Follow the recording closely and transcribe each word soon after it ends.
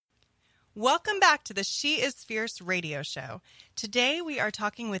Welcome back to the She is Fierce radio show. Today we are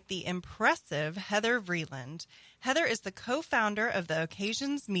talking with the impressive Heather Vreeland. Heather is the co-founder of the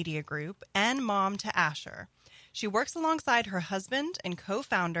Occasions Media Group and mom to Asher. She works alongside her husband and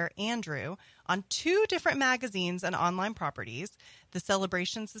co-founder Andrew on 2 different magazines and online properties, The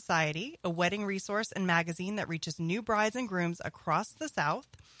Celebration Society, a wedding resource and magazine that reaches new brides and grooms across the South,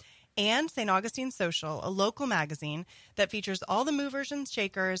 and St. Augustine Social, a local magazine that features all the movers and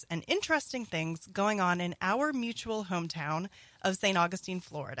shakers and interesting things going on in our mutual hometown of St. Augustine,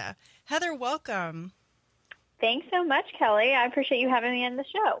 Florida. Heather, welcome. Thanks so much, Kelly. I appreciate you having me on the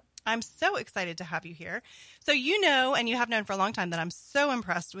show. I'm so excited to have you here. So you know, and you have known for a long time, that I'm so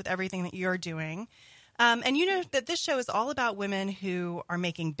impressed with everything that you're doing. And you know that this show is all about women who are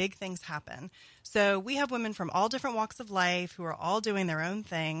making big things happen. So we have women from all different walks of life who are all doing their own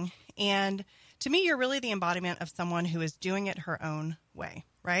thing. And to me, you're really the embodiment of someone who is doing it her own way,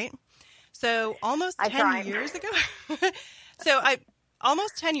 right? So almost 10 years ago,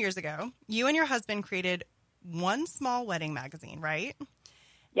 almost 10 years ago, you and your husband created One Small Wedding magazine, right?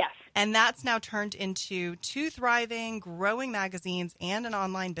 Yes. And that's now turned into 2 thriving, growing magazines and an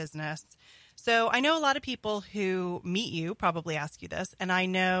online business. So I know a lot of people who meet you probably ask you this, and I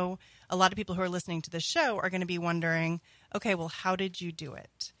know a lot of people who are listening to this show are going to be wondering, okay, well, how did you do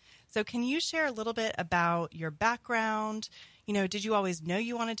it? So can you share a little bit about your background? You know, did you always know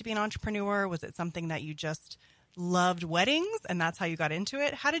you wanted to be an entrepreneur? Was it something that you just loved weddings and that's how you got into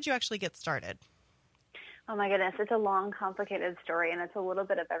it? How did you actually get started? Oh my goodness, it's a long, complicated story, and it's a little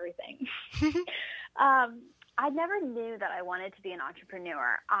bit of everything. I never knew that I wanted to be an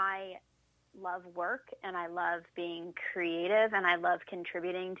entrepreneur. I love work, and I love being creative, and I love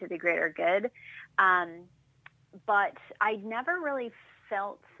contributing to the greater good. But I never really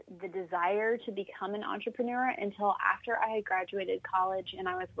felt the desire to become an entrepreneur until after I had graduated college and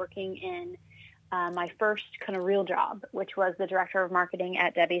I was working in my first kind of real job, which was the director of marketing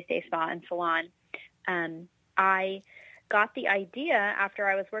at Debbie's Day Spa and Salon. I got the idea after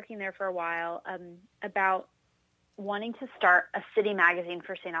I was working there for a while about wanting to start a city magazine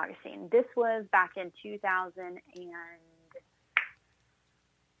for St. Augustine. This was back in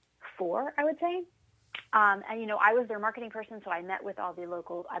 2004, I would say. And, you know, I was their marketing person, so I met with all the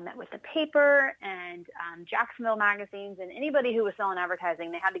local, I met with the paper and Jacksonville magazines, and anybody who was selling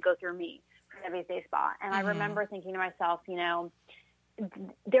advertising, they had to go through me for Debbie's Day Spa. And I remember thinking to myself, you know,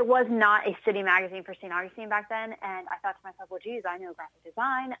 there was not a city magazine for St. Augustine back then. And I thought to myself, well, geez, I know graphic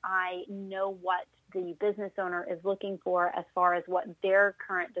design. I know what the business owner is looking for as far as what their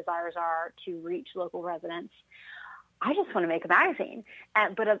current desires are to reach local residents. I just want to make a magazine.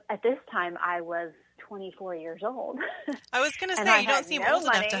 But at this time, I was 24 years old. I was going to say, you don't seem old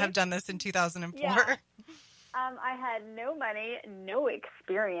enough to have done this in 2004. Yeah. I had no money, no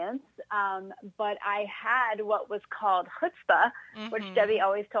experience, but I had what was called chutzpah, which Debbie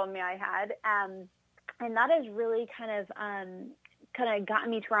always told me I had, and that has really kind of gotten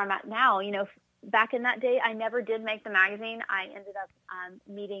me to where I'm at now. You know, back in that day, I never did make the magazine. I ended up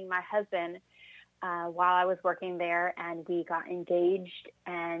meeting my husband while I was working there, and we got engaged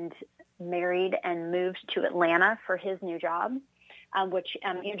and married and moved to Atlanta for his new job, which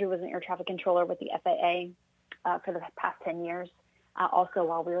Andrew was an air traffic controller with the FAA. For the past 10 years, also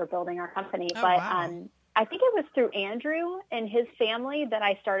while we were building our company. Oh, but wow. I think it was through Andrew and his family that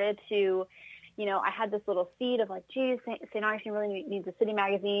I started to, you know, I had this little seed of like, geez, St. Augustine really needs a city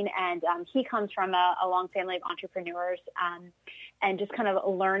magazine. And he comes from a long family of entrepreneurs and just kind of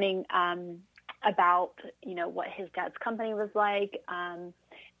learning about, you know, what his dad's company was like.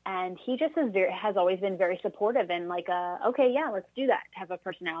 And he just has always been very supportive and like, okay, yeah, let's do that type of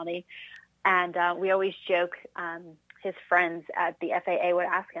personality. And we always joke, his friends at the FAA would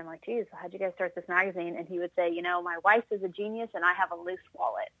ask him, like, geez, how'd you guys start this magazine? And he would say, you know, my wife is a genius and I have a loose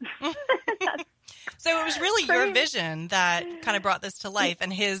wallet. So it was really your vision that kind of brought this to life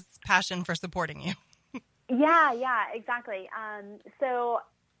and his passion for supporting you. Yeah, exactly. So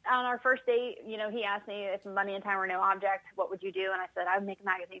on our first date, you know, he asked me if money and time were no object, what would you do? And I said, I would make a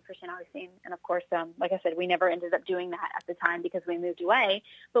magazine for St. Augustine. And of course, like I said, we never ended up doing that at the time because we moved away.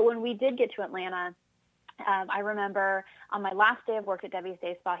 But when we did get to Atlanta, I remember on my last day of work at Debbie's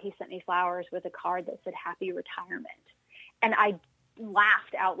Day Spa, he sent me flowers with a card that said happy retirement. And I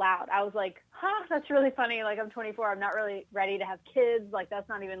laughed out loud. I was like, that's really funny. Like, I'm 24. I'm not really ready to have kids. Like, that's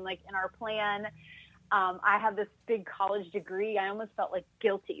not even like in our plan. I have this big college degree. I almost felt like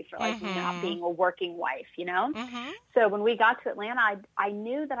guilty for like not being a working wife, you know? So when we got to Atlanta, I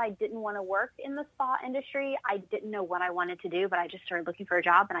knew that I didn't want to work in the spa industry. I didn't know what I wanted to do, but I just started looking for a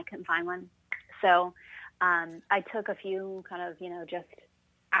job and I couldn't find one. So I took a few kind of, you know, just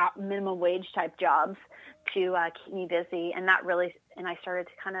minimum wage type jobs to keep me busy. And I started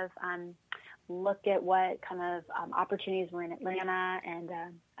to kind of look at what kind of opportunities were in Atlanta. And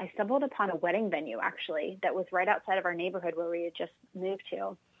I stumbled upon a wedding venue, actually, that was right outside of our neighborhood where we had just moved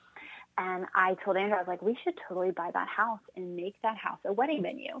to. And I told Andrew, I was like, we should totally buy that house and make that house a wedding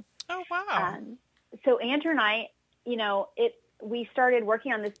venue. Oh, wow. So Andrew and I, we started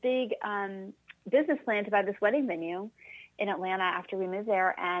working on this big business plan to buy this wedding venue in Atlanta after we moved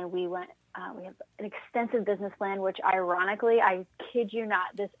there. And we went, we have an extensive business plan, which ironically, I kid you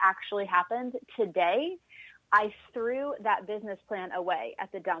not, this actually happened today. I threw that business plan away at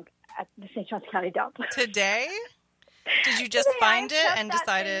the dump, at the St. Johns County dump. Today? Did you just find it and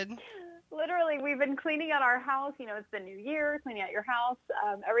decided? Literally, we've been cleaning out our house. It's the new year, cleaning out your house,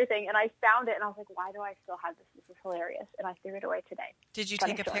 everything. And I found it, and I was like, why do I still have this? This is hilarious. And I threw it away today. Did you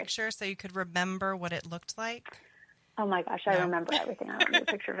take a picture so you could remember what it looked like? Oh, my gosh. I remember everything. I don't need a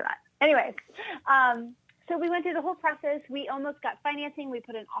picture for that. Anyways, so we went through the whole process. We almost got financing. We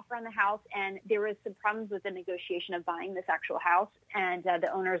put an offer on the house, and there was some problems with the negotiation of buying this actual house. And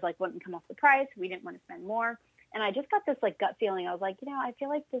the owners wouldn't come off the price. We didn't want to spend more. And I just got this gut feeling. I was like, I feel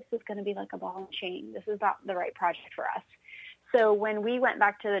like this is going to be like a ball and chain. This is not the right project for us. So when we went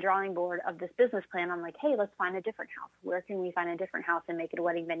back to the drawing board of this business plan, I'm like, hey, let's find a different house. Where can we find a different house and make it a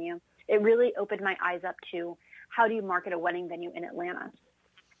wedding venue? It really opened my eyes up to how do you market a wedding venue in Atlanta?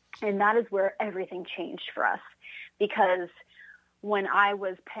 And that is where everything changed for us, because when I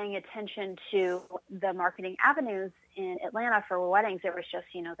was paying attention to the marketing avenues in Atlanta for weddings, there was just,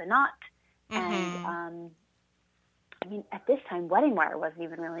 the Knot. Mm-hmm. And, at this time, Wedding Wire wasn't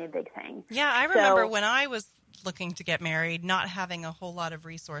even really a big thing. Yeah, I remember when I was looking to get married, not having a whole lot of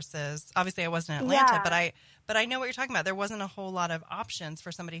resources. Obviously, I wasn't in Atlanta, but I know what you're talking about. There wasn't a whole lot of options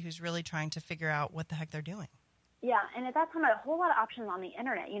for somebody who's really trying to figure out what the heck they're doing. Yeah, and at that time, I had a whole lot of options on the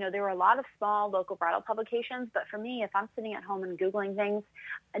internet. There were a lot of small local bridal publications, but for me, if I'm sitting at home and Googling things,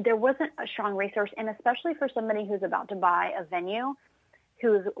 there wasn't a strong resource, and especially for somebody who's about to buy a venue,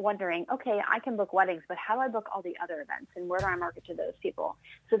 who's wondering, okay, I can book weddings, but how do I book all the other events, and where do I market to those people?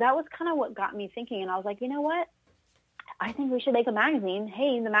 So that was kind of what got me thinking, and I was like, you know what? I think we should make a magazine.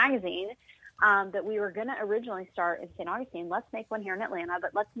 Hey, the magazine that we were going to originally start in St. Augustine, let's make one here in Atlanta,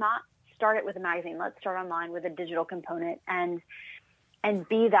 but let's not start it with a magazine. Let's start online with a digital component and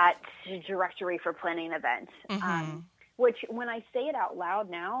be that directory for planning events. Mm-hmm. Which, when I say it out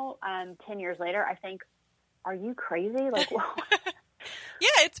loud now, 10 years later, I think, are you crazy? Well,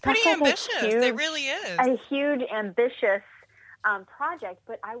 yeah, it's pretty ambitious. It really is. A huge, ambitious project,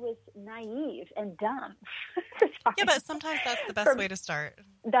 but I was naive and dumb. Yeah, but sometimes that's the best way to start.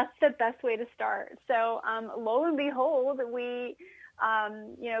 That's the best way to start. So lo and behold, we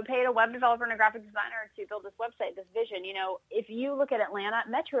paid a web developer and a graphic designer to build this website, this vision. If you look at Atlanta,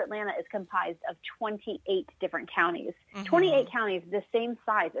 Metro Atlanta is comprised of 28 different counties. Mm-hmm. 28 counties, the same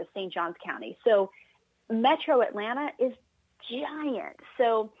size as St. Johns County. So Metro Atlanta is giant.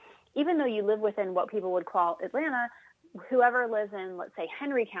 So even though you live within what people would call Atlanta, whoever lives in, let's say,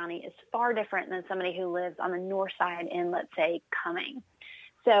 Henry County is far different than somebody who lives on the north side in, let's say, Cumming.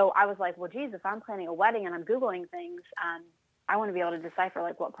 So I was like, well, geez, if I'm planning a wedding and I'm Googling things, I want to be able to decipher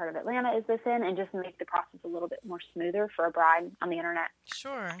what part of Atlanta is this in, and just make the process a little bit more smoother for a bride on the internet.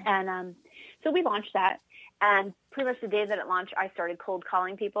 Sure. And so we launched that. And pretty much the day that it launched, I started cold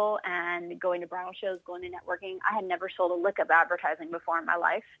calling people and going to bridal shows, going to networking. I had never sold a lick of advertising before in my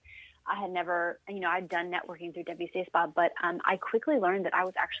life. I had never, I'd done networking through WCA Spa, but I quickly learned that I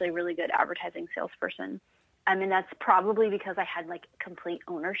was actually a really good advertising salesperson. That's probably because I had complete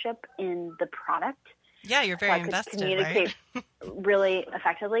ownership in the product. Yeah, you're very invested, communicate right? really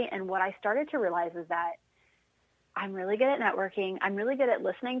effectively. And what I started to realize is that I'm really good at networking. I'm really good at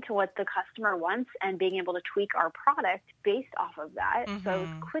listening to what the customer wants and being able to tweak our product based off of that. Mm-hmm. So I was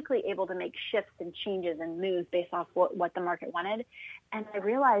quickly able to make shifts and changes and moves based off what the market wanted. And I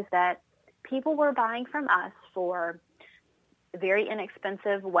realized that people were buying from us for very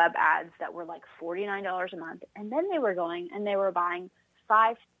inexpensive web ads that were $49 a month. And then they were going and they were buying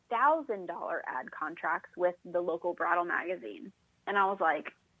 $5,000 ad contracts with the local bridal magazine. And I was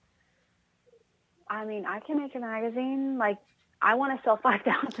like, I can make a magazine. I want to sell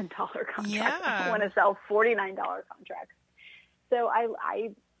 $5,000 contracts. Yeah. I want to sell $49 contracts. So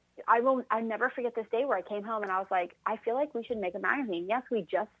I never forget this day where I came home and I was like, I feel like we should make a magazine. Yes, we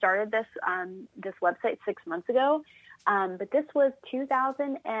just started this website 6 months ago, but this was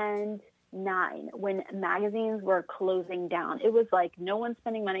 2009 when magazines were closing down. It was no one's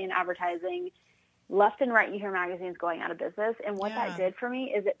spending money in advertising. Left and right, you hear magazines going out of business. And what that did for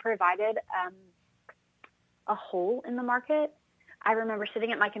me is it provided a hole in the market I remember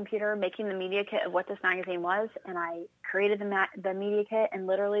sitting at my computer making the media kit of what this magazine was, and I created the media kit, and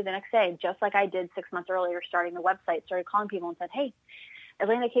literally the next day, just like I did 6 months earlier, starting the website, started calling people and said, hey,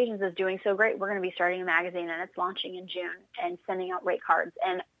 Atlanta Occasions is doing so great. We're going to be starting a magazine, and it's launching in June, and sending out rate cards.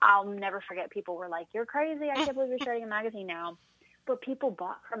 And I'll never forget, people were like, you're crazy. I can't believe you're starting a magazine now. But people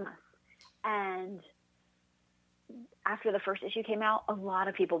bought from us. And after the first issue came out, a lot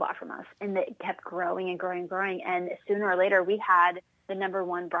of people bought from us, and it kept growing and growing and growing. And sooner or later, we had the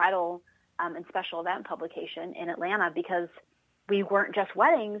 #1 bridal and special event publication in Atlanta, because we weren't just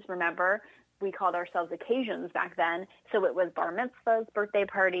weddings, remember? We called ourselves Occasions back then. So it was bar mitzvahs, birthday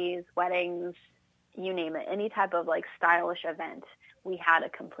parties, weddings, you name it, any type of like stylish event. We had a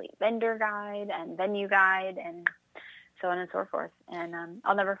complete vendor guide and venue guide and so on and so forth. And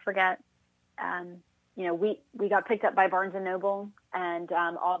I'll never forget, you know, we got picked up by Barnes & Noble and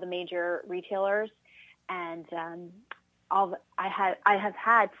all the major retailers. And I have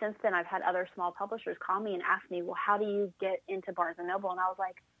had since then, I've had other small publishers call me and ask me, well, how do you get into Barnes & Noble? And I was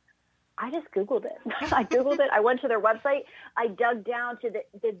like, I just Googled it. I Googled it. I went to their website. I dug down to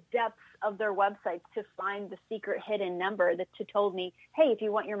the depths of their website to find the secret hidden number that told me, hey, if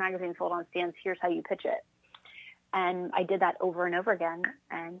you want your magazine sold on stands, here's how you pitch it. And I did that over and over again,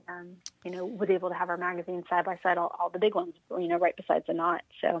 and, you know, was able to have our magazine side by side, all the big ones, you know, right besides the Knot.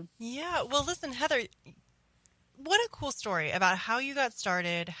 So, yeah. Well, listen, Heather, what a cool story about how you got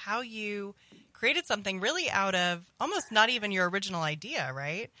started, how you created something really out of almost not even your original idea,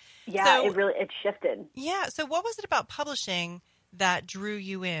 right? Yeah, so, it shifted. Yeah. So what was it about publishing that drew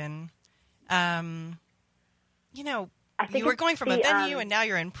you in? You know, you were going from a venue and now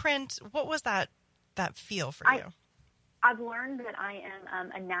you're in print. What was that feel for you? I've learned that I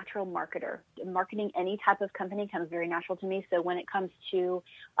am a natural marketer. Marketing any type of company comes very natural to me. So when it comes to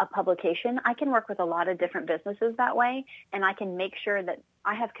a publication, I can work with a lot of different businesses that way, and I can make sure that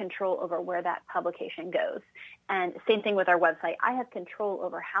I have control over where that publication goes. And same thing with our website. I have control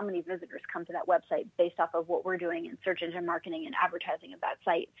over how many visitors come to that website based off of what we're doing in search engine marketing and advertising of that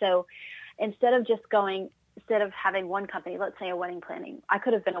site. So instead of having one company, let's say a wedding planning, I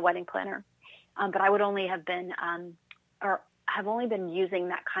could have been a wedding planner, but I would only have been or have only been using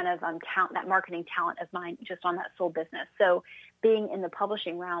that kind of talent, that marketing talent of mine just on that sole business. So being in the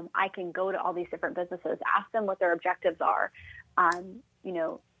publishing realm, I can go to all these different businesses, ask them what their objectives are, you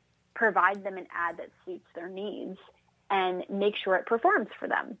know, provide them an ad that suits their needs and make sure it performs for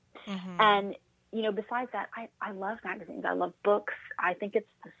them. Mm-hmm. And, you know, besides that, I love magazines. I love books. I think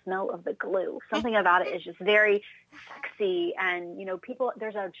it's the smell of the glue. Something about it is just very sexy. And, you know,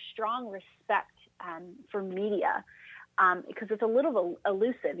 there's a strong respect for media. Because it's a little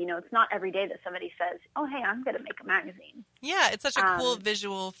elusive. You know, it's not every day that somebody says, oh, hey, I'm going to make a magazine. Yeah, it's such a cool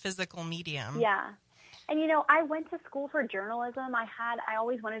visual, physical medium. Yeah. And, you know, I went to school for journalism. I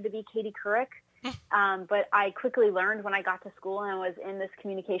always wanted to be Katie Couric, but I quickly learned when I got to school and I was in this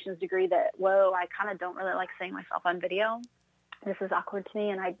communications degree that, whoa, I kind of don't really like seeing myself on video. This is awkward to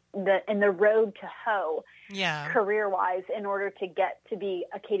me. And the road to hoe, career-wise, in order to get to be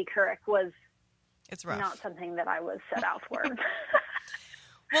a Katie Couric was it's rough. Not something that I was set out for.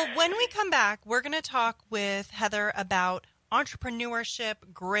 Well, when we come back, we're going to talk with Heather about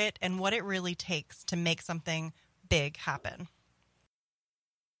entrepreneurship, grit, and what it really takes to make something big happen.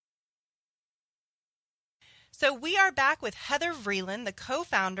 So we are back with Heather Vreeland, the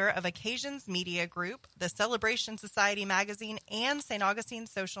co-founder of Occasions Media Group, the Celebration Society magazine, and St. Augustine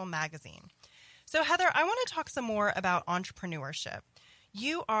Social magazine. So Heather, I want to talk some more about entrepreneurship.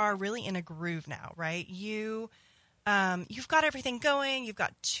 You are really in a groove now, right? You've got everything going. You've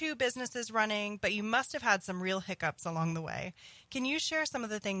got 2 businesses running, but you must have had some real hiccups along the way. Can you share some of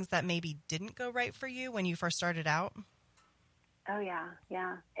the things that maybe didn't go right for you when you first started out? Oh, yeah.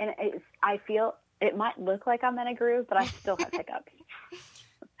 And I feel it might look like I'm in a groove, but I still have hiccups.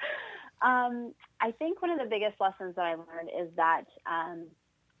 I think one of the biggest lessons that I learned is that I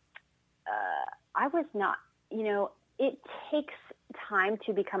was not, you know, it takes time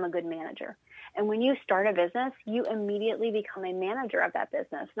to become a good manager. And when you start a business, you immediately become a manager of that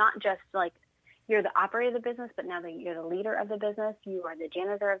business, not just like you're the operator of the business, but now that you're the leader of the business, you are the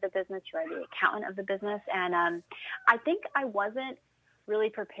janitor of the business, you are the accountant of the business. And I think I wasn't really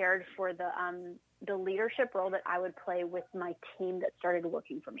prepared for the leadership role that I would play with my team that started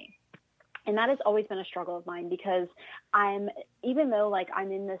working for me. And that has always been a struggle of mine because even though like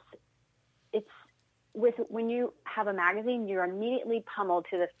I'm in this, when you have a magazine, you're immediately pummeled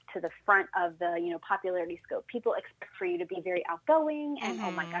to the front of the, you know, popularity scope. People expect for you to be very outgoing and,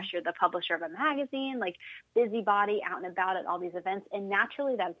 oh my gosh, you're the publisher of a magazine, like busybody out and about at all these events. And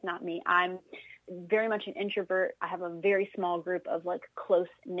naturally, that's not me. I'm very much an introvert. I have a very small group of like close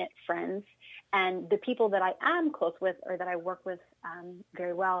knit friends, and the people that I am close with or that I work with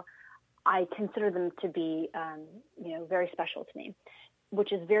very well, I consider them to be, very special to me,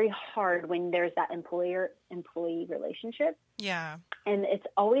 which is very hard when there's that employer-employee relationship. Yeah. And it's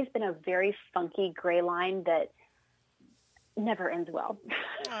always been a very funky gray line that never ends well.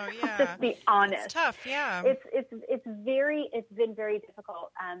 Oh yeah. Just be honest. It's tough. Yeah. It's been very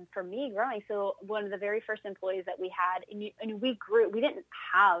difficult for me growing. So one of the very first employees that we had, and we grew, we didn't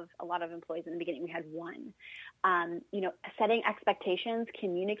have a lot of employees in the beginning. We had one. Setting expectations,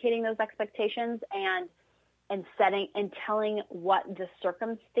 communicating those expectations, and setting and telling what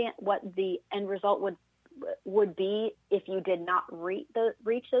the end result would be if you did not reach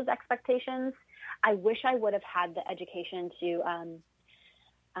those expectations. I wish I would have had the education to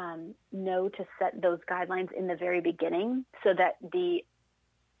know to set those guidelines in the very beginning, so that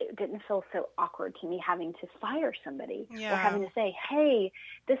it didn't feel so awkward to me having to fire somebody or having to say, hey,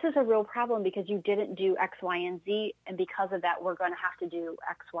 this is a real problem because you didn't do X, Y, and Z. And because of that, we're going to have to do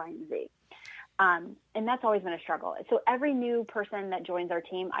X, Y, and Z. And that's always been a struggle. So every new person that joins our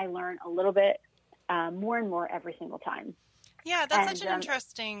team, I learn a little bit more and more every single time. Yeah, that's such an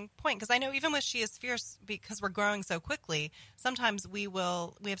interesting point, because I know even with She is Fierce, because we're growing so quickly, sometimes we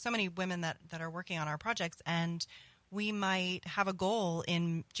have so many women that are working on our projects, and we might have a goal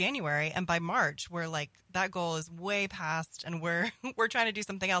in January, and by March we're like, that goal is way past and we're trying to do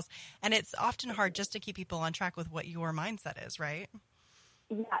something else. And it's often hard just to keep people on track with what your mindset is, right?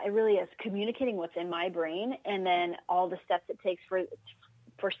 Yeah, it really is. Communicating what's in my brain, and then all the steps it takes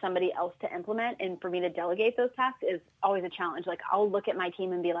for somebody else to implement and for me to delegate those tasks is always a challenge. Like, I'll look at my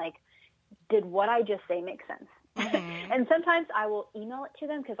team and be like, did what I just say make sense? Mm-hmm. And sometimes I will email it to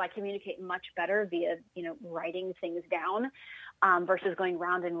them, because I communicate much better via, writing things down versus going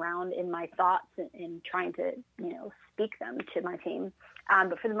round and round in my thoughts and trying to, speak them to my team.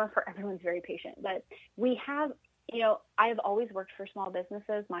 But for the most part, everyone's very patient. But we have, I have always worked for small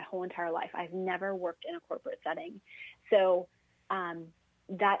businesses my whole entire life. I've never worked in a corporate setting. So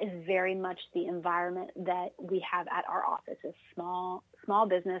that is very much the environment that we have at our office. A small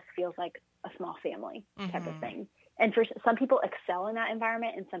business feels like a small family type of thing. And for some people excel in that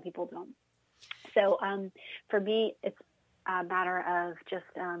environment and some people don't. So for me, it's a matter of just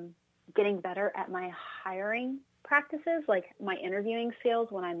getting better at my hiring practices, like my interviewing skills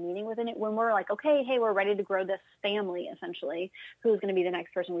when I'm meeting with it. When we're like, okay, hey, we're ready to grow this family, essentially, who's going to be the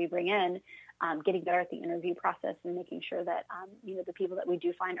next person we bring in, getting better at the interview process and making sure that, the people that we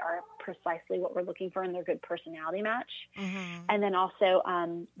do find are precisely what we're looking for and they're good personality match. Mm-hmm. And then also,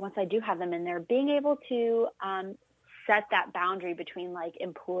 once I do have them in there, being able to set that boundary between like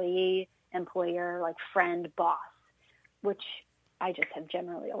employee, employer, like friend, boss, which I just have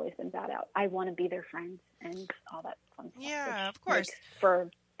generally always been bad at. I want to be their friend and all that fun stuff. Yeah, of course. For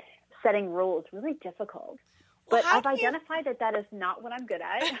setting rules, really difficult. Well, but I've identified that is not what I'm good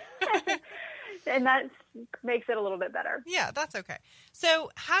at. And that makes it a little bit better. Yeah, that's okay. So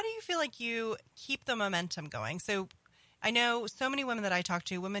how do you feel like you keep the momentum going? So I know so many women that I talk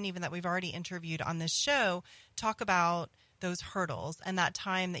to, women even that we've already interviewed on this show, talk about those hurdles and that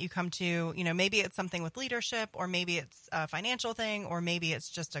time that you come to, maybe it's something with leadership, or maybe it's a financial thing, or maybe it's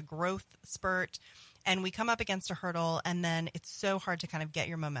just a growth spurt, and we come up against a hurdle and then it's so hard to kind of get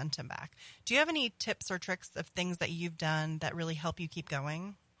your momentum back. Do you have any tips or tricks of things that you've done that really help you keep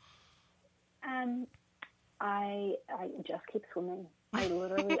going? I just keep swimming.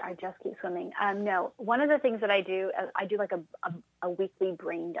 I just keep swimming. No, one of the things that I do like a weekly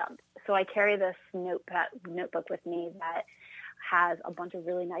brain dump. So I carry this notebook with me that has a bunch of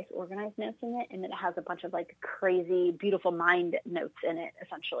really nice organized notes in it, and then it has a bunch of like crazy, beautiful mind notes in it,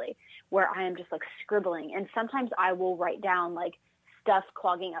 essentially, where I am just like scribbling. And sometimes I will write down like stuff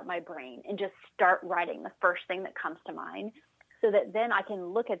clogging up my brain and just start writing the first thing that comes to mind, so that then I can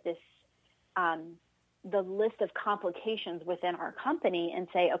look at this the list of complications within our company and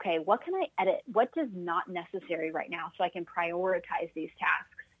say, okay, what can I edit? What is not necessary right now, so I can prioritize these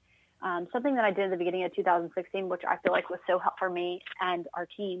tasks? Something that I did at the beginning of 2016, which I feel like was so helpful for me and our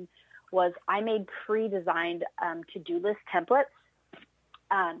team, was I made pre-designed to-do list templates.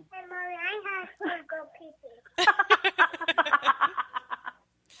 Hey, Mommy, I have to go pee-pee.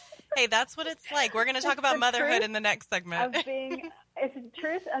 Hey, that's what it's like. We're going to talk about motherhood in the next segment. It's the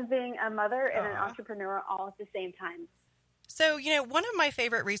truth of being a mother and an entrepreneur all at the same time. So, one of my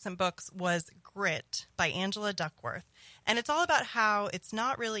favorite recent books was Grit by Angela Duckworth. And it's all about how it's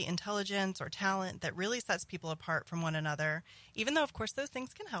not really intelligence or talent that really sets people apart from one another, even though, of course, those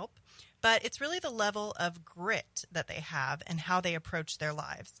things can help. But it's really the level of grit that they have and how they approach their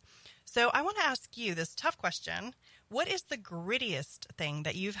lives. So I want to ask you this tough question. What is the grittiest thing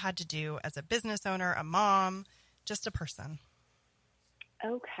that you've had to do as a business owner, a mom, just a person?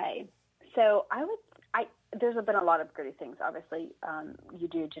 Okay. So there's been a lot of gritty things, obviously, you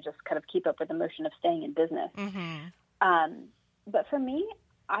do to just kind of keep up with the motion of staying in business. Mm-hmm. But for me,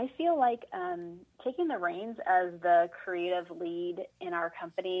 I feel like taking the reins as the creative lead in our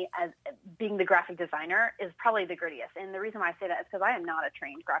company, as being the graphic designer, is probably the grittiest. And the reason why I say that is because I am not a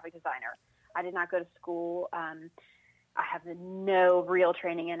trained graphic designer. I did not go to school. I have no real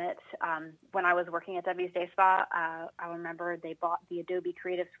training in it. When I was working at W's Day Spa, I remember they bought the Adobe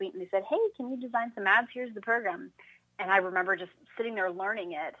Creative Suite and they said, hey, can you design some ads? Here's the program. And I remember just sitting there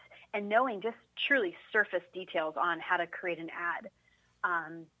learning it and knowing just truly surface details on how to create an ad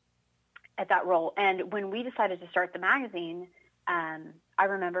at that role. And when we decided to start the magazine, I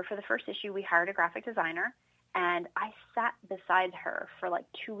remember for the first issue, we hired a graphic designer. And I sat beside her for like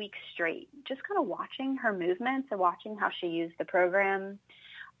 2 weeks straight, just kind of watching her movements and watching how she used the program,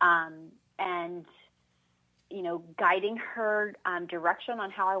 and, you know, guiding her direction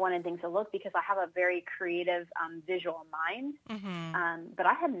on how I wanted things to look, because I have a very creative visual mind. Mm-hmm. But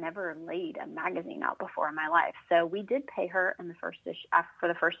I had never laid a magazine out before in my life. So we did pay her in the first issue, for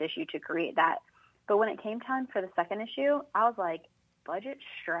the first issue, to create that. But when it came time for the second issue, I was like, budget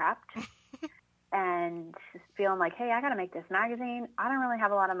strapped. And just feeling like, hey, I got to make this magazine. I don't really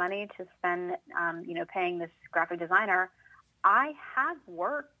have a lot of money to spend, paying this graphic designer. I have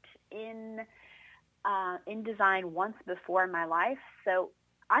worked in design once before in my life, so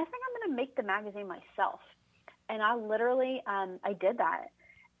I think I'm going to make the magazine myself. And I literally, I did that.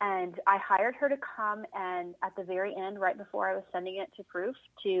 And I hired her to come and at the very end, right before I was sending it to proof,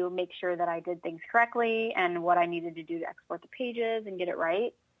 to make sure that I did things correctly and what I needed to do to export the pages and get it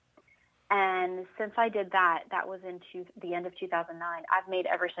right. And since I did that, that was into the end of 2009, I've made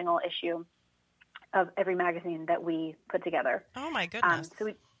every single issue of every magazine that we put together. Oh, my goodness.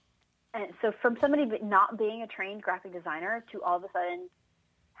 So from somebody not being a trained graphic designer to all of a sudden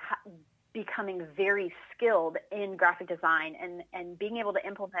becoming very skilled in graphic design and being able to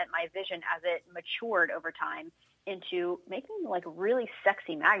implement my vision as it matured over time into making like really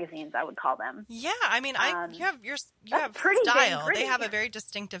sexy magazines, I would call them. Yeah, I mean, you have pretty style. They have a very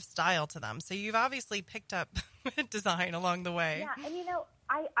distinctive style to them. So you've obviously picked up design along the way. Yeah, and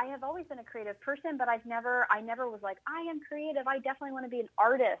I have always been a creative person, but I never was like, I am creative. I definitely want to be an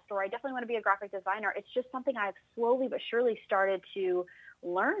artist, or I definitely want to be a graphic designer. It's just something I've slowly but surely started to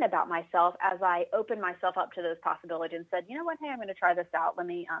learn about myself as I opened myself up to those possibilities and said, you know what, hey, I'm going to try this out. Let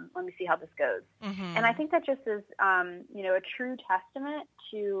me see how this goes. Mm-hmm. And I think that just is, a true testament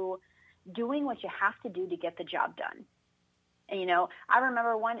to doing what you have to do to get the job done. And, I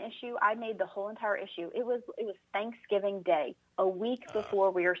remember one issue, I made the whole entire issue. It was Thanksgiving Day, a week before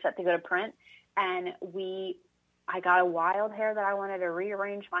we were set to go to print. And I got a wild hair that I wanted to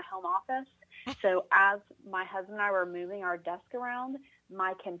rearrange my home office. So as my husband and I were moving our desk around,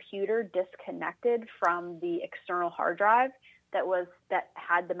 my computer disconnected from the external hard drive that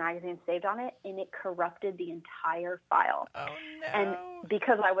had the magazine saved on it, and it corrupted the entire file. Oh, no. And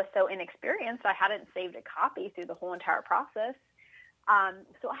because I was so inexperienced, I hadn't saved a copy through the whole entire process.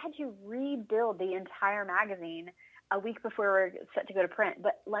 So I had to rebuild the entire magazine a week before we were set to go to print.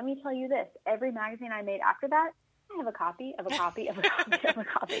 But let me tell you this, every magazine I made after that, I have a copy of a copy of a copy of a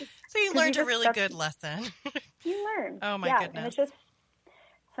copy. So you learned a really good lesson. You learn. Oh, my goodness. And it's just,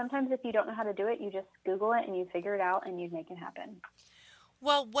 sometimes if you don't know how to do it, you just Google it and you figure it out and you make it happen.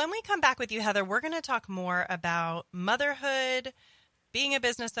 Well, when we come back with you, Heather, we're going to talk more about motherhood, being a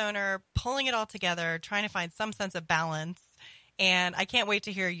business owner, pulling it all together, trying to find some sense of balance. And I can't wait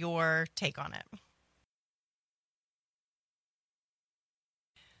to hear your take on it.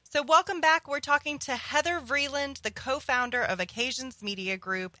 So welcome back. We're talking to Heather Vreeland, the co-founder of Occasions Media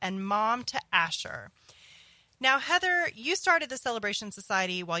Group and mom to Asher. Now, Heather, you started the Celebration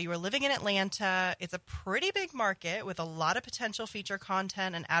Society while you were living in Atlanta. It's a pretty big market with a lot of potential feature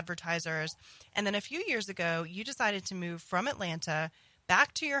content and advertisers. And then a few years ago, you decided to move from Atlanta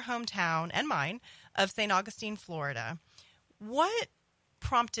back to your hometown and mine of St. Augustine, Florida. What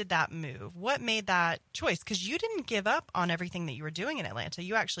prompted that move? What made that choice? Because you didn't give up on everything that you were doing in Atlanta.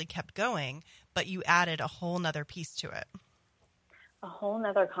 You actually kept going, but you added a whole nother piece to it. A whole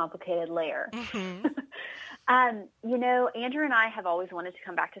nother complicated layer. Mm-hmm. Andrew and I have always wanted to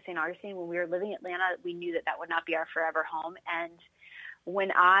come back to St. Augustine. When we were living in Atlanta, we knew that would not be our forever home. And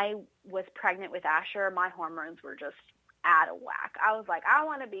when I was pregnant with Asher, my hormones were just out of whack. I was like, I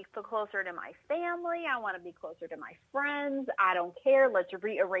want to be closer to my family. I want to be closer to my friends. I don't care. Let's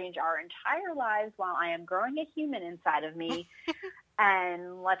rearrange our entire lives while I am growing a human inside of me.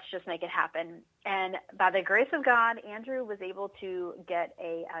 and let's just make it happen. And by the grace of God, Andrew was able to get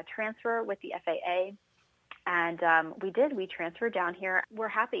a transfer with the FAA. And we did. We transferred down here. We're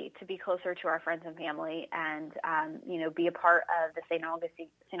happy to be closer to our friends and family and, be a part of the St.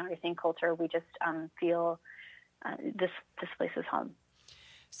 Augustine culture. We just feel this place is home.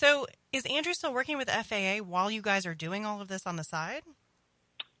 So is Andrew still working with the FAA while you guys are doing all of this on the side?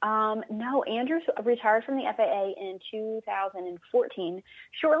 No, Andrew retired from the FAA in 2014,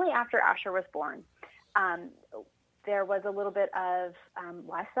 shortly after Asher was born. There was a little bit of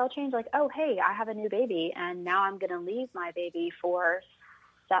lifestyle change, like, oh, hey, I have a new baby, and now I'm going to leave my baby for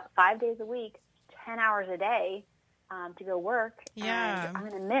 5 days a week, 10 hours a day to go work, yeah. and I'm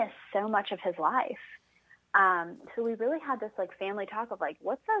going to miss so much of his life. So we really had this, like, family talk of, like,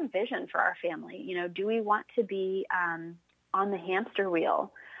 what's our vision for our family? Do we want to be on the hamster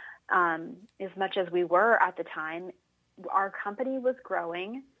wheel as much as we were at the time? Our company was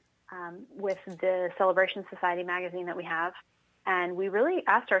growing with the Celebration Society magazine that we have. And we really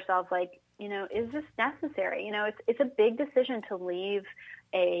asked ourselves, like, is this necessary? It's a big decision to leave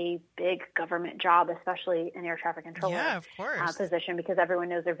a big government job, especially an air traffic controller of course. Position, because everyone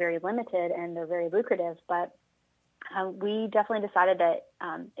knows they're very limited and they're very lucrative. But we definitely decided that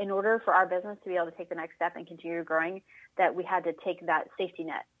in order for our business to be able to take the next step and continue growing, that we had to take that safety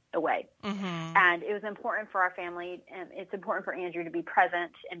net away. Mm-hmm. And it was important for our family, and it's important for Andrew to be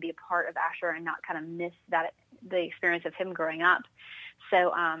present and be a part of Asher and not kind of miss the experience of him growing up.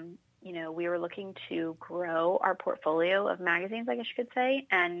 So, we were looking to grow our portfolio of magazines, I guess you could say,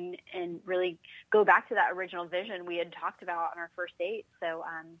 and really go back to that original vision we had talked about on our first date. So,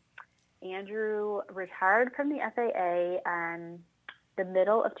 Andrew retired from the FAA in the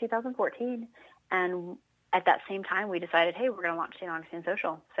middle of 2014, and at that same time, we decided, hey, we're going to launch St. Augustine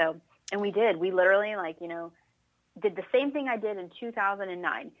Social. So, and we did. We literally, did the same thing I did in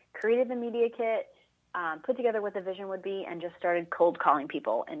 2009, created the media kit, put together what the vision would be, and just started cold calling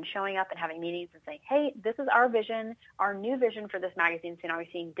people and showing up and having meetings and saying, hey, this is our vision, our new vision for this magazine, St.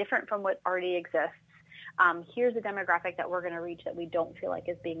 Augustine, different from what already exists. Here's a demographic that we're going to reach that we don't feel like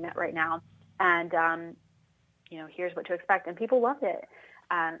is being met right now. And, here's what to expect. And people loved it.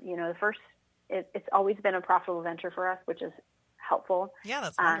 It's always been a profitable venture for us, which is helpful. Yeah,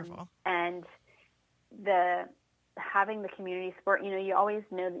 that's wonderful. And having the community support, you always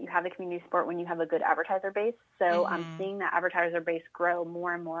know that you have the community support when you have a good advertiser base. So seeing that advertiser base grow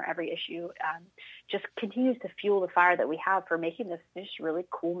more and more every issue just continues to fuel the fire that we have for making this just really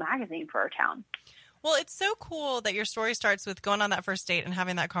cool magazine for our town. Well, it's so cool that your story starts with going on that first date and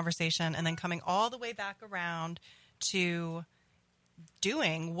having that conversation and then coming all the way back around to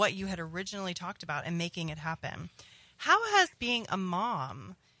doing what you had originally talked about and making it happen. How has being a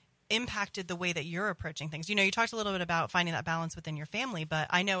mom impacted the way that you're approaching things? You talked a little bit about finding that balance within your family, but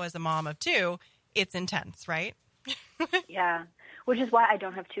I know as a mom of two, it's intense, right? Yeah, which is why I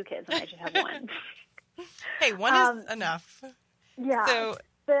don't have two kids and I just have one. Hey, one is enough. Yeah. So,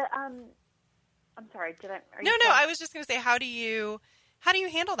 I'm sorry. No. I was just going to say, how do you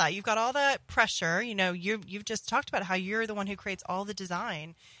handle that? You've got all that pressure. You've just talked about how you're the one who creates all the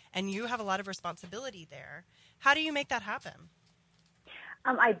design, and you have a lot of responsibility there. How do you make that happen?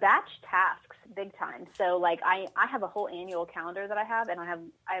 I batch tasks big time. So, like, I have a whole annual calendar that I have, and I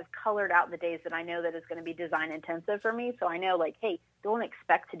have colored out the days that I know that is going to be design intensive for me. So I know, like, hey, don't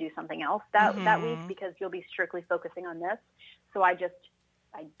expect to do something else that week because you'll be strictly focusing on this. So I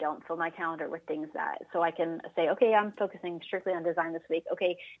don't fill my calendar with things so I can say, okay, I'm focusing strictly on design this week.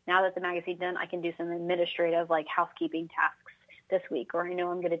 Okay, now that the magazine's done, I can do some administrative, like, housekeeping tasks this week, or I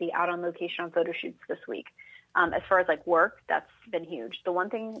know I'm going to be out on location on photo shoots this week. As far as, like, work, that's been huge. The one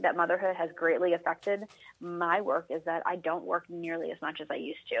thing that motherhood has greatly affected my work is that I don't work nearly as much as I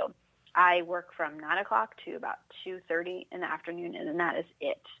used to. I work from 9 o'clock to about 2:30 in the afternoon, and then that is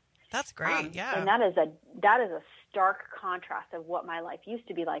it. That's great, yeah. And that is a stark contrast of what my life used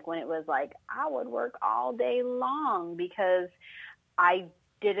to be like when it was like I would work all day long because I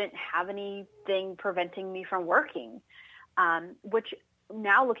didn't have anything preventing me from working, which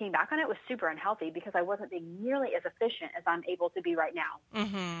now looking back on it was super unhealthy because I wasn't being nearly as efficient as I'm able to be right now.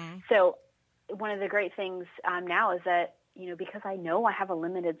 Mm-hmm. So one of the great things now is that, because I know I have a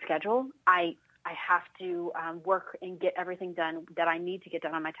limited schedule, I have to work and get everything done that I need to get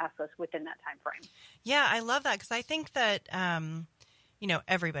done on my task list within that time frame. Yeah, I love that because I think that,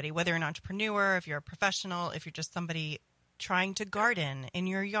 everybody, whether you're an entrepreneur, if you're a professional, if you're just somebody trying to garden in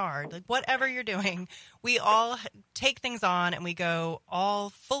your yard, like whatever you're doing, we all take things on and we go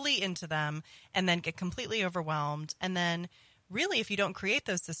all fully into them and then get completely overwhelmed. And then really, if you don't create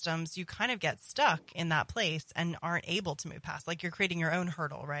those systems, you kind of get stuck in that place and aren't able to move past. Like you're creating your own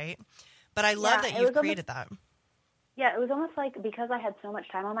hurdle, right? But I love that you've created that. Yeah, it was almost like because I had so much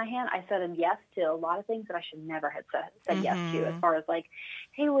time on my hand, I said yes to a lot of things that I should never have said yes to, as far as like,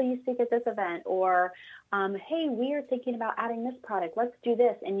 hey, will you speak at this event? Or, hey, we are thinking about adding this product. Let's do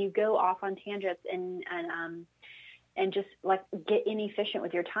this. And you go off on tangents and just like get inefficient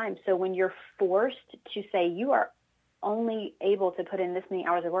with your time. So when you're forced to say you are only able to put in this many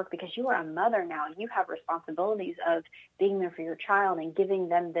hours of work because you are a mother now, you have responsibilities of being there for your child and giving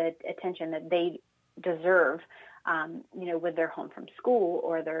them the attention that they deserve, with their home from school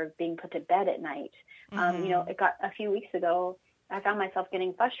or they're being put to bed at night. It got a few weeks ago, I found myself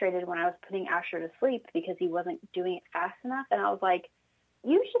getting frustrated when I was putting Asher to sleep because he wasn't doing it fast enough. And I was like,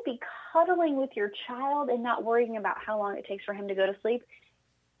 you should be cuddling with your child and not worrying about how long it takes for him to go to sleep.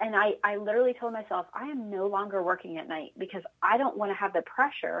 And I literally told myself, I am no longer working at night because I don't want to have the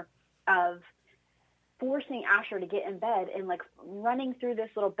pressure of forcing Asher to get in bed and like running through this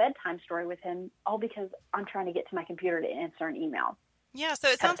little bedtime story with him, all because I'm trying to get to my computer to answer an email. Yeah. So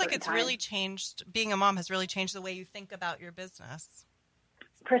it sounds like it's really changed. Being a mom has really changed the way you think about your business.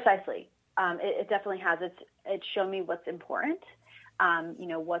 Precisely. It definitely has. It's shown me what's important.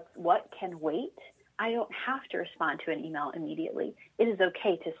 What can wait. I don't have to respond to an email immediately. It is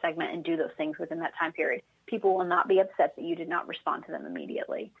okay to segment and do those things within that time period. People will not be upset that you did not respond to them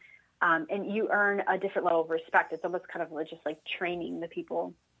immediately. And you earn a different level of respect. It's almost kind of just like training the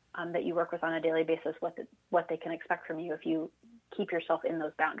people that you work with on a daily basis, what they can expect from you if you keep yourself in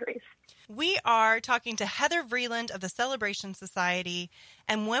those boundaries. We are talking to Heather Vreeland of the Celebration Society.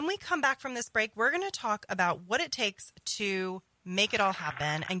 And when we come back from this break, we're going to talk about what it takes to make it all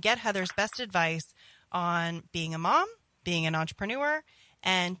happen and get Heather's best advice on being a mom, being an entrepreneur,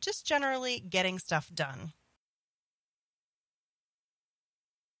 and just generally getting stuff done.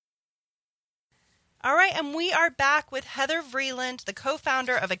 All right, and we are back with Heather Vreeland, the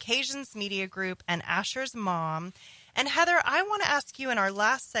co-founder of Occasions Media Group and Asher's mom. And Heather, I want to ask you in our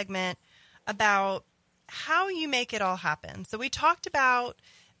last segment about how you make it all happen. So we talked about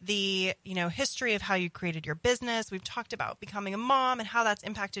the, history of how you created your business. We've talked about becoming a mom and how that's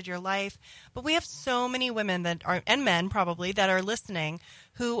impacted your life. But we have so many women and men probably, that are listening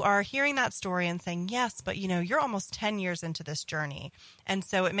who are hearing that story and saying, yes, but you're almost 10 years into this journey. And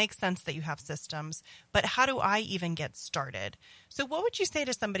so it makes sense that you have systems, but how do I even get started? So what would you say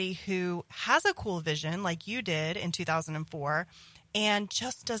to somebody who has a cool vision like you did in 2004 and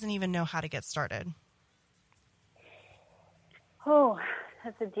just doesn't even know how to get started? Oh,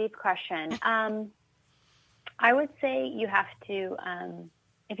 that's a deep question. I would say you have to,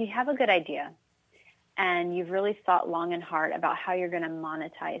 if you have a good idea and you've really thought long and hard about how you're going to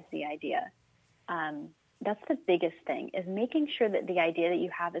monetize the idea, that's the biggest thing, is making sure that the idea that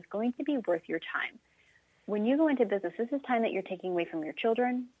you have is going to be worth your time. When you go into business, this is time that you're taking away from your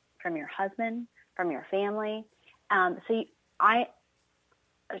children, from your husband, from your family. I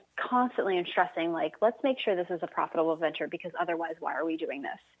constantly am stressing, let's make sure this is a profitable venture, because otherwise, why are we doing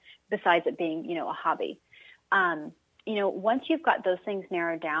this? Besides it being, a hobby. Once you've got those things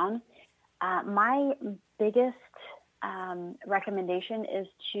narrowed down, my biggest recommendation is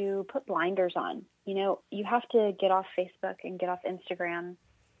to put blinders on. You have to get off Facebook and get off Instagram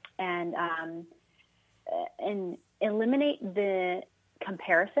and eliminate the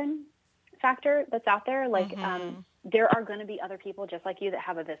comparison factor that's out there. There are going to be other people just like you that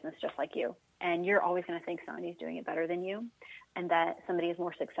have a business just like you. And you're always going to think somebody's doing it better than you, and that somebody is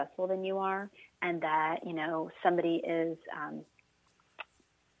more successful than you are, and that, somebody is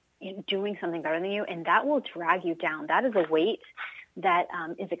doing something better than you. And that will drag you down. That is a weight that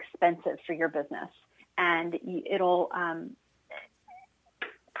is expensive for your business. And it'll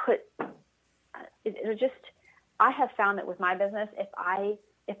I have found that with my business,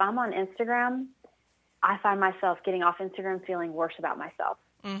 if I'm on Instagram, I find myself getting off Instagram feeling worse about myself,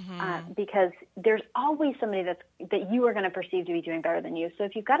 because there's always somebody that you are going to perceive to be doing better than you. So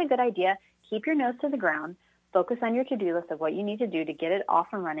if you've got a good idea, keep your nose to the ground, focus on your to-do list of what you need to do to get it off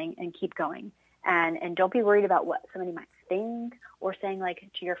and running, and keep going. And don't be worried about what somebody might think, or saying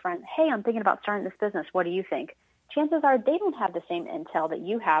to your friend, hey, I'm thinking about starting this business. What do you think? Chances are they don't have the same intel that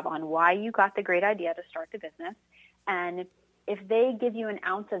you have on why you got the great idea to start the business. And if they give you an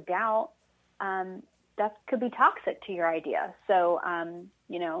ounce of doubt, that could be toxic to your idea. So,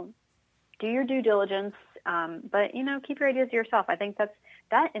 do your due diligence, but, keep your ideas to yourself. I think that's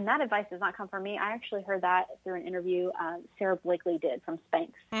that advice does not come from me. I actually heard that through an interview Sarah Blakely did from Spanx.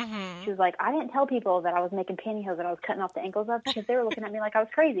 Mm-hmm. She was like, I didn't tell people that I was making pantyhose that I was cutting off the ankles of because they were looking at me like I was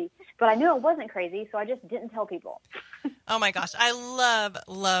crazy. But I knew it wasn't crazy, so I just didn't tell people. Oh my gosh. I love,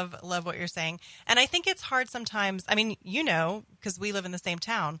 love, love what you're saying. And I think it's hard sometimes. I mean, because we live in the same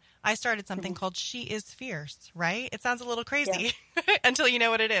town, I started something called She Is Fierce, right? It sounds a little crazy until you know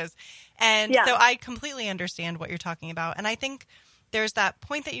what it is. And so I completely understand what you're talking about. And I think there's that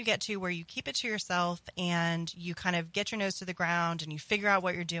point that you get to where you keep it to yourself and you kind of get your nose to the ground and you figure out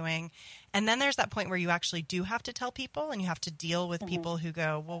what you're doing. And then there's that point where you actually do have to tell people and you have to deal with people who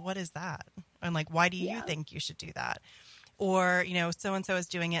go, well, what is that? And like, why do you think you should do that? Or, so-and-so is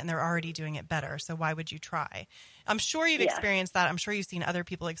doing it and they're already doing it better. So why would you try? I'm sure you've experienced that. I'm sure you've seen other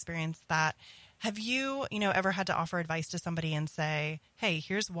people experience that. Have you, ever had to offer advice to somebody and say, hey,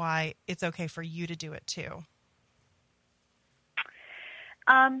 here's why it's okay for you to do it too?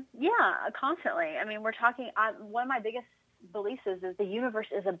 Yeah, constantly. I mean, we're talking, one of my biggest beliefs is the universe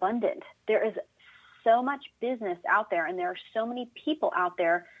is abundant. There is so much business out there and there are so many people out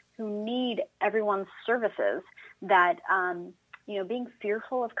there who need everyone's services that, being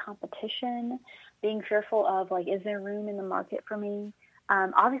fearful of competition, being fearful of like, is there room in the market for me?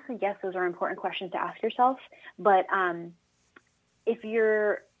 Obviously, yes, those are important questions to ask yourself. But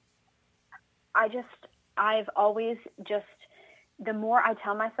I've always just, the more I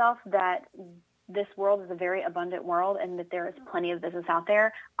tell myself that this world is a very abundant world and that there is plenty of business out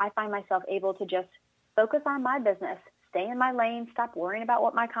there, I find myself able to just focus on my business, stay in my lane, stop worrying about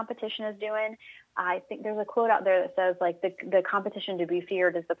what my competition is doing. I think there's a quote out there that says, like, the competition to be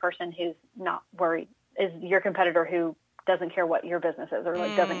feared is the person who's not worried, is your competitor who doesn't care what your business is or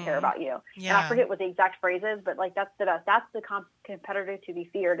like doesn't care about you. Yeah. And I forget what the exact phrase is, but like that's the best. That's the competitor to be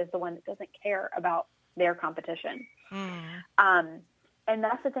feared, is the one that doesn't care about their competition. And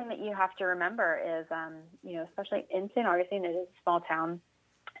that's the thing that you have to remember is, especially in St. Augustine, it is a small town,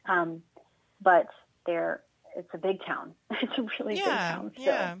 but it's a big town. It's a really big town. So.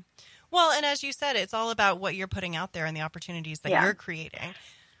 Yeah. Well, and as you said, it's all about what you're putting out there and the opportunities that you're creating.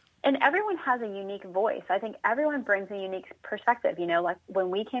 And everyone has a unique voice. I think everyone brings a unique perspective. Like when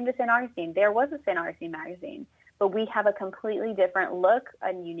we came to St. Augustine, there was a St. Augustine magazine, but we have a completely different look,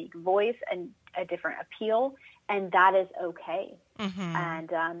 a unique voice, and a different appeal, and that is okay. Mm-hmm. And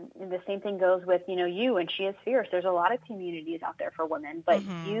the same thing goes with, you and She Is Fierce. There's a lot of communities out there for women, but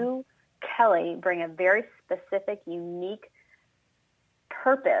you, Kelly, bring a very specific, unique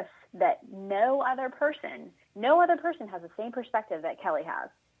purpose that no other person has the same perspective that Kelly has.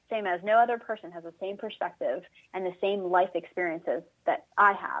 Same as no other person has the same perspective and the same life experiences that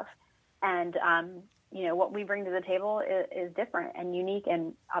I have. And, what we bring to the table is different and unique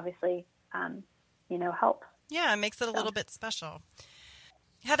and obviously, helps. Yeah, it makes it a little bit special.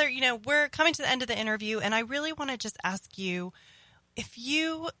 Heather, we're coming to the end of the interview, and I really want to just ask you, if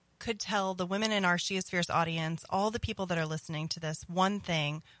you could tell the women in our She Is Fierce audience, all the people that are listening to this, one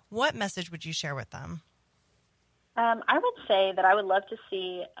thing, what message would you share with them? I would say that I would love to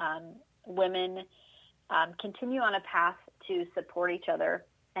see women continue on a path to support each other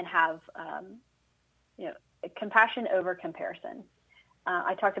and have, compassion over comparison.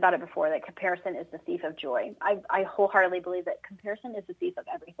 I talked about it before, that comparison is the thief of joy. I wholeheartedly believe that comparison is the thief of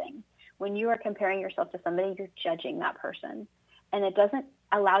everything. When you are comparing yourself to somebody, you're judging that person, and it doesn't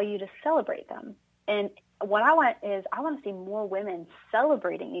allow you to celebrate them. And what I want to see more women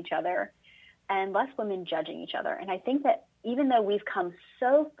celebrating each other and less women judging each other. And I think that even though we've come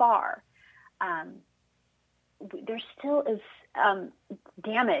so far, there still is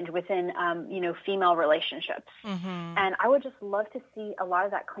damage within, female relationships. Mm-hmm. And I would just love to see a lot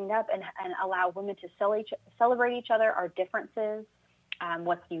of that cleaned up and allow women to celebrate each other, our differences,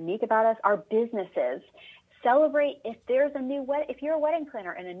 what's unique about us, our businesses. Celebrate if if you're a wedding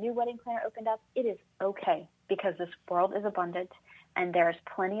planner and a new wedding planner opened up, it is okay, because this world is abundant and there's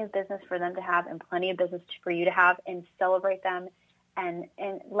plenty of business for them to have and plenty of business for you to have, and celebrate them and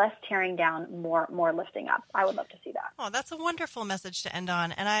less tearing down, more lifting up. I would love to see that. Oh, that's a wonderful message to end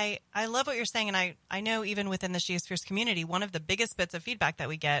on. And I love what you're saying. And I know even within the She Is Fierce community, one of the biggest bits of feedback that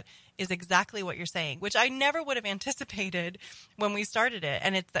we get is exactly what you're saying, which I never would have anticipated when we started it.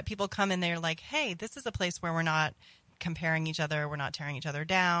 And it's that people come in, they're like, hey, this is a place where we're not comparing each other. We're not tearing each other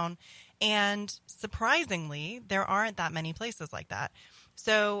down. And surprisingly, there aren't that many places like that.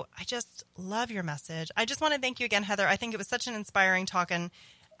 So I just love your message. I just want to thank you again, Heather. I think it was such an inspiring talk, and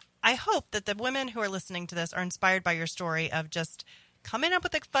I hope that the women who are listening to this are inspired by your story of just coming up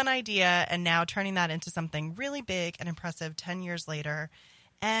with a fun idea and now turning that into something really big and impressive 10 years later,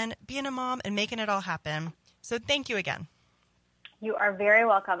 and being a mom and making it all happen. So thank you again. You are very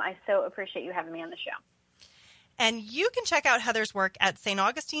welcome. I so appreciate you having me on the show. And you can check out Heather's work at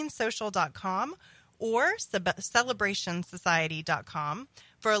staugustinesocial.com or celebrationsociety.com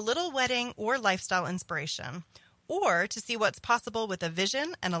for a little wedding or lifestyle inspiration, or to see what's possible with a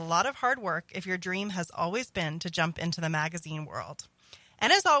vision and a lot of hard work if your dream has always been to jump into the magazine world.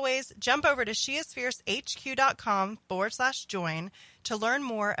 And as always, jump over to sheisfiercehq.com/join to learn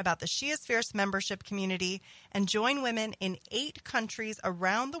more about the She is Fierce membership community and join women in 8 countries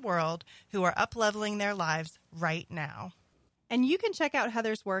around the world who are up-leveling their lives right now. And you can check out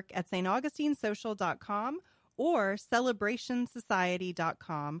Heather's work at staugustinesocial.com or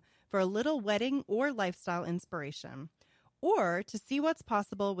celebrationsociety.com for a little wedding or lifestyle inspiration, or to see what's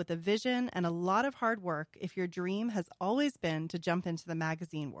possible with a vision and a lot of hard work if your dream has always been to jump into the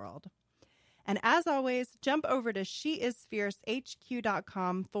magazine world. And as always, jump over to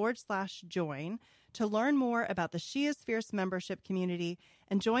sheisfiercehq.com/join to learn more about the She is Fierce membership community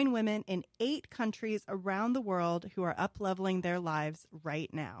and join women in 8 countries around the world who are up-leveling their lives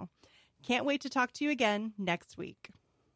right now. Can't wait to talk to you again next week.